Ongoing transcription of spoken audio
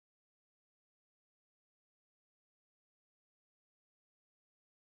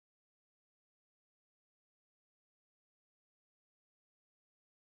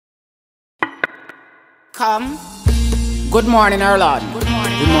Come. Good morning, Erlon. Good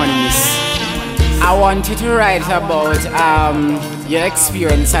morning, miss. I want you to write about your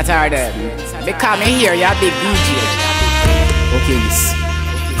experience at Arden. Because me here, you're a big DJ. Okay, miss.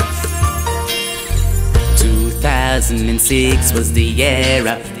 2006 was the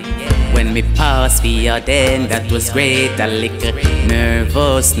era when me passed for Arden. That was great. A little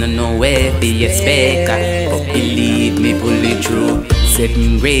nervous, no know where to expect. But believe me, pull it through.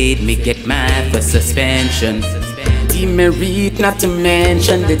 2nd grade, me get mad for suspension. Demerit, not to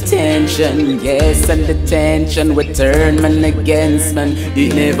mention detention. Yes, and detention would turn man against man.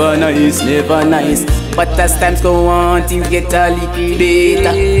 It never nice, never nice. But as times go on, things get a little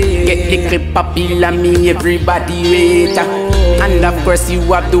better. Get little popular, me everybody later. And of course you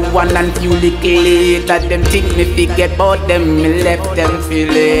have the one and few little later. Them think me forget about them, me left them for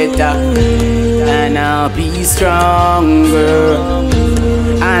later. And I'll be stronger,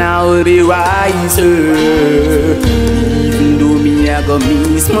 and I'll be wiser. Even though me I go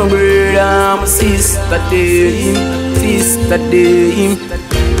miss my brother, my sister day, sister day.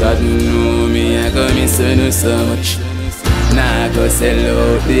 God know me I go miss her so much. Nah go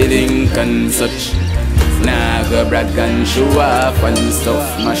sell out the link and such. Nah go brag and show off and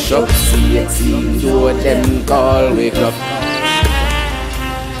stuff. Mash up CXC, do what them call wake up.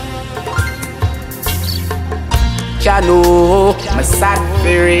 Ya know, my sad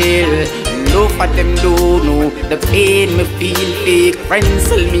for real. Look what them do, no. The pain me feel fake. Friends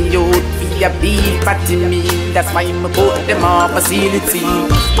tell me out, be a beef at me. That's why me put them on facility.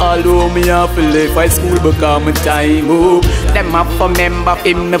 Although me have to leave high school become a time up. Them have to remember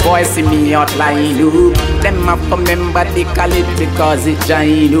him, me voice in me outline up. Them have to remember they call it because it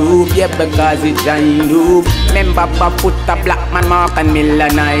join up. Yeah, because it join up. Remember Bob put a black man mark and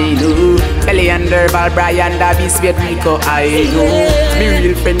Milan I know. Belly and Durval, Brian, Davis, Sweet Rico I know. Me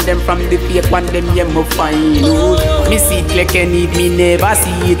real friend them from the fake one them yeah me find out. Me see it like I need me never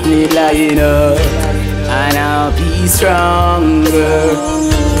see it me lying up. And I'll be stronger,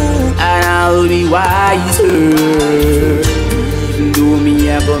 and I'll be wiser. Even though me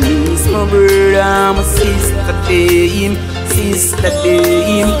I go miss my brother, my sister day, sister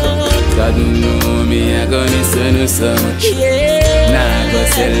day. God know me I go miss her so much. Nah go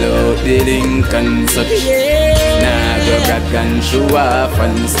sell out the link and such. Nah go brag and show off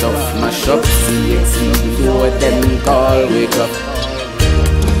and stuff. Mash up CXC, do what them call wake up.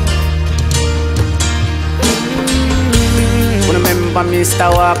 Remember Mr.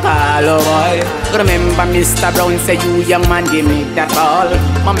 Walker, oh boy. Remember Mr. Brown say you young man give me that ball.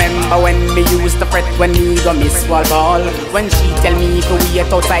 Remember when me used to fret when me go miss wall ball. When she tell me to wait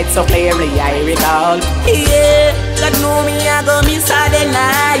outside so clearly I recall. Yeah, God know me I go miss her the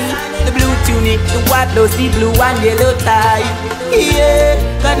night. The blue tunic, the white blouse, the blue and yellow tie. Yeah,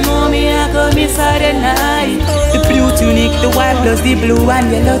 God know me I go miss her the night. The blue tunic, the white blouse, the blue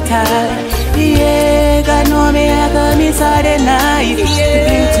and yellow tie. Yeah, God know me I go miss her the night. The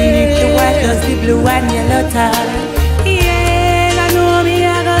blue tunic, the white blouse, the blue and yellow tie. Yeah, God know me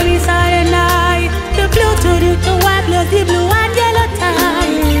I go miss her the night. The blue tunic, the white blouse, the blue and yellow tie.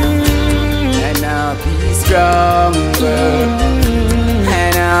 And I'll be stronger,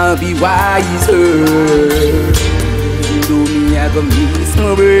 and I'll be wiser. Even though me I go miss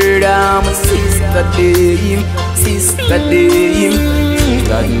my brother, my sister day, sister day.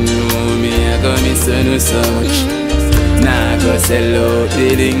 God know me I go miss her so much. Nah go sell out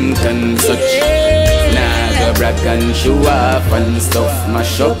the link and such. Nah go brag and show off and stuff.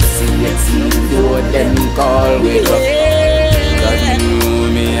 Mash up CXC, do what them call wake up. God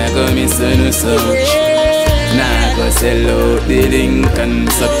know me I go miss her so much. Nah go sell out the link and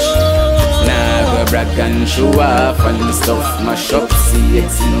such. Nah go brag and show off and stuff. Mash up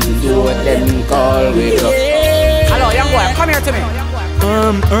CXC, do what them call wake up. Hello, young boy, come here to me.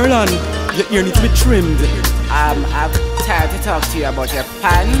 Erlon, your ear needs to be trimmed. I'm tired to talk to you about your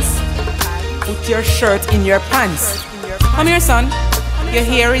pants. Put your shirt in your pants. Come here, son. Your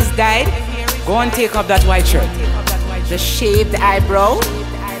hair is dyed. Go and take off that white shirt. Just shave the eyebrow.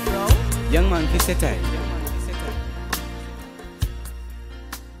 Young man, kiss your tie.